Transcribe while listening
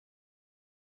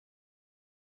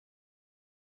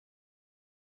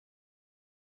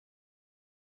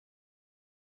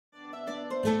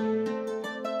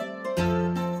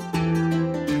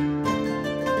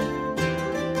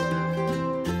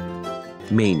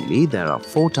Mainly, there are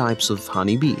 4 types of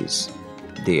honeybees.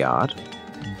 They are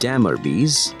Dammar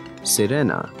bees,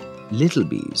 sirena, little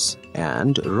bees,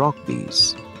 and rock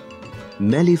bees.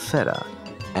 Mellifera,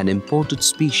 an imported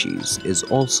species, is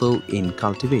also in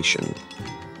cultivation.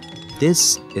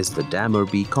 This is the Dammar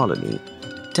bee colony.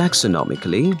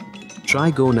 Taxonomically,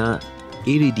 Trigona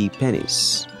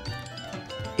iridipennis.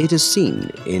 It is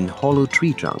seen in hollow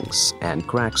tree trunks and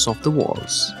cracks of the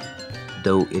walls.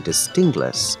 Though it is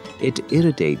stingless, it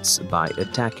irritates by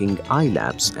attacking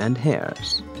eyelaps and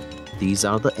hairs. These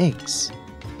are the eggs.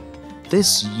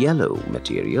 This yellow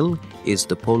material is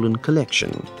the pollen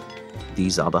collection.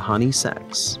 These are the honey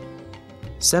sacs.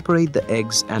 Separate the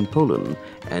eggs and pollen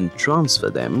and transfer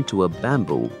them to a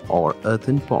bamboo or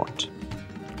earthen pot.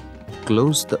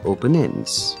 Close the open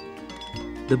ends.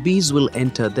 The bees will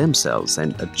enter themselves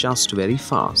and adjust very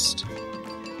fast.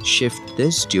 Shift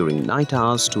this during night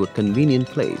hours to a convenient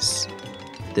place.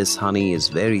 This honey is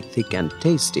very thick and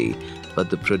tasty, but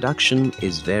the production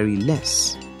is very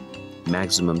less.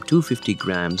 Maximum 250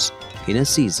 grams in a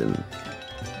season.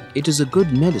 It is a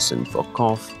good medicine for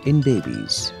cough in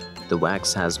babies. The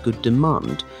wax has good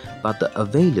demand, but the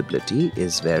availability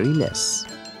is very less.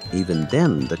 Even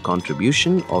then, the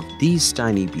contribution of these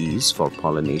tiny bees for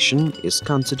pollination is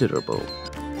considerable.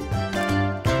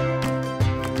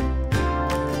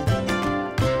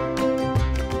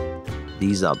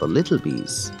 These are the little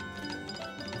bees.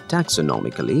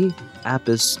 Taxonomically,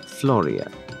 Apis florea.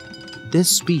 This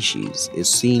species is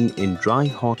seen in dry,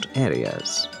 hot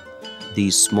areas.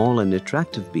 These small and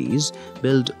attractive bees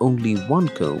build only one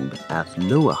comb at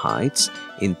lower heights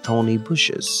in thorny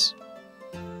bushes.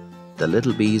 The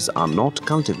little bees are not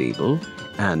cultivable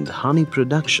and honey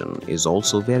production is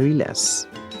also very less,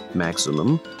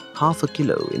 maximum half a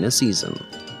kilo in a season.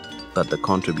 But the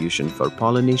contribution for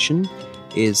pollination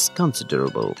is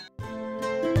considerable.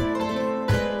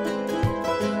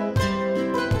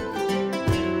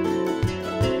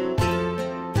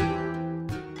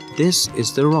 This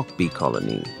is the rock bee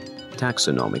colony,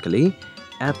 taxonomically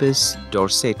Apis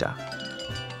dorsata.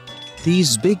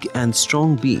 These big and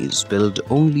strong bees build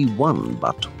only one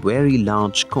but very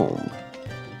large comb.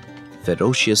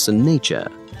 Ferocious in nature,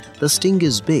 the sting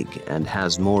is big and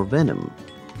has more venom.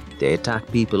 They attack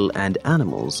people and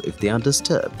animals if they are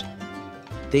disturbed.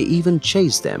 They even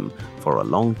chase them for a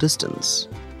long distance.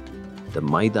 The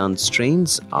Maidan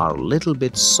strains are a little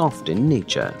bit soft in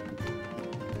nature.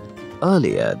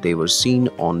 Earlier, they were seen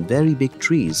on very big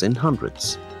trees in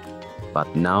hundreds,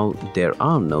 but now there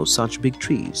are no such big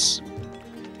trees.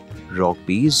 Rock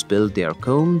bees build their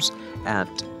combs at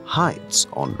heights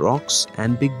on rocks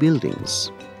and big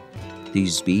buildings.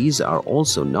 These bees are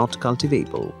also not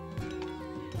cultivable.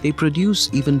 They produce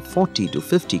even 40 to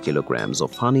 50 kilograms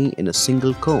of honey in a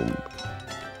single comb.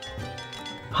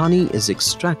 Honey is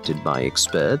extracted by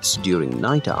experts during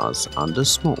night hours under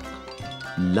smoke.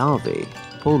 Larvae,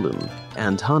 pollen,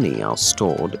 and honey are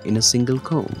stored in a single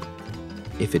comb.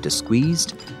 If it is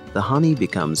squeezed, the honey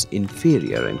becomes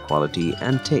inferior in quality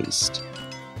and taste.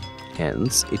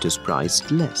 Hence, it is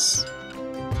priced less.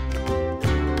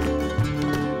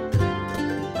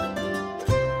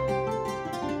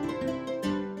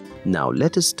 Now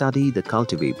let us study the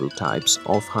cultivable types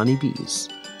of honeybees.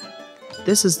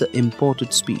 This is the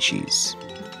imported species,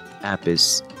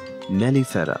 Apis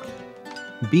mellifera.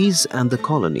 Bees and the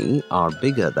colony are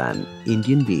bigger than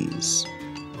Indian bees,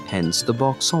 hence the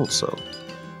box also.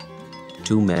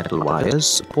 2 metal wires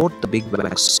support the big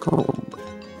wax comb.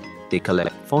 They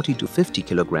collect 40 to 50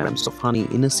 kilograms of honey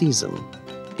in a season,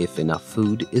 if enough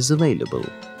food is available.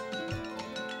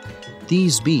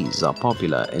 These bees are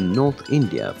popular in North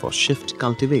India for shift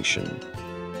cultivation.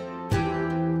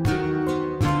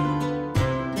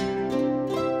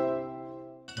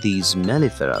 These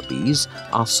Mellifera bees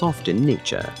are soft in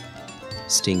nature.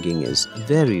 Stinging is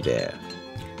very rare.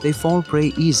 They fall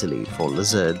prey easily for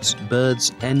lizards,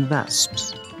 birds, and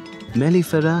wasps.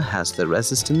 Mellifera has the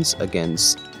resistance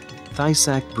against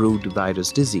Tay-Sachs brood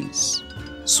virus disease.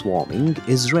 Swarming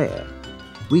is rare.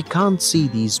 We can't see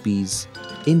these bees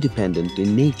independent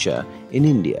in nature in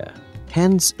India.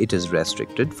 Hence, it is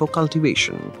restricted for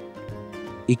cultivation.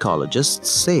 Ecologists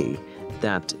say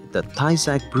that the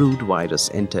Tay-Sachs brood virus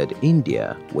entered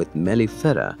India with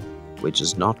Mellifera, which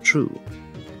is not true.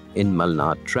 In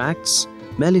Malnad tracts,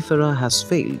 Mellifera has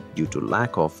failed due to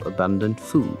lack of abundant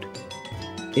food.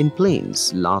 In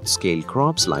plains, large-scale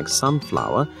crops like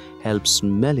sunflower helps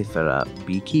Mellifera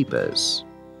beekeepers.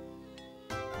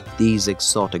 These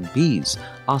exotic bees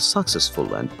are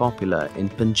successful and popular in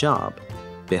Punjab,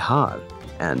 Bihar,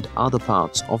 and other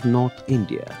parts of North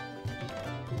India.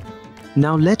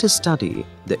 Now let us study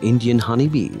the Indian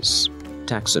honeybees.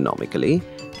 Taxonomically,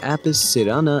 Apis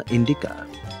cerana indica.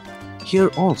 Here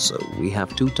also we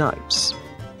have two types,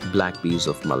 black bees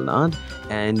of Malnad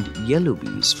and yellow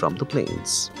bees from the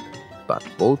plains, but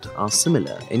both are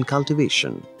similar in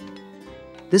cultivation.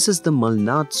 This is the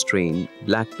Malnad strain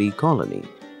black bee colony.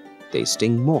 They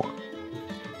sting more.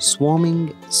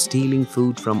 Swarming, stealing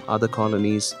food from other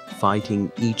colonies,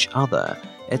 fighting each other,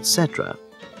 etc.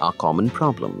 are common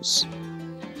problems.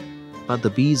 But the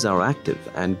bees are active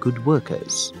and good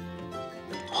workers.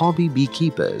 Hobby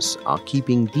beekeepers are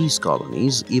keeping these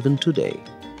colonies even today,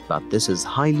 but this is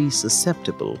highly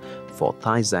susceptible for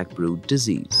Thys brood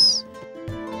disease.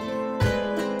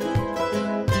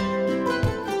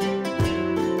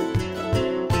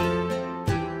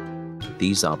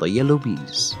 These are the yellow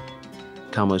bees.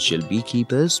 Commercial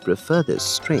beekeepers prefer this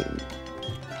strain.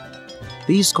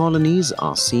 These colonies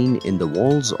are seen in the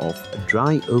walls of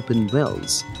dry open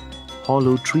wells,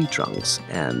 hollow tree trunks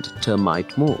and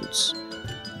termite molds.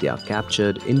 They are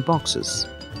captured in boxes.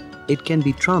 It can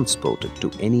be transported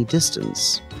to any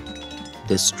distance.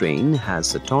 This strain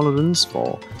has a tolerance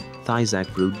for Thys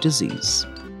brood disease.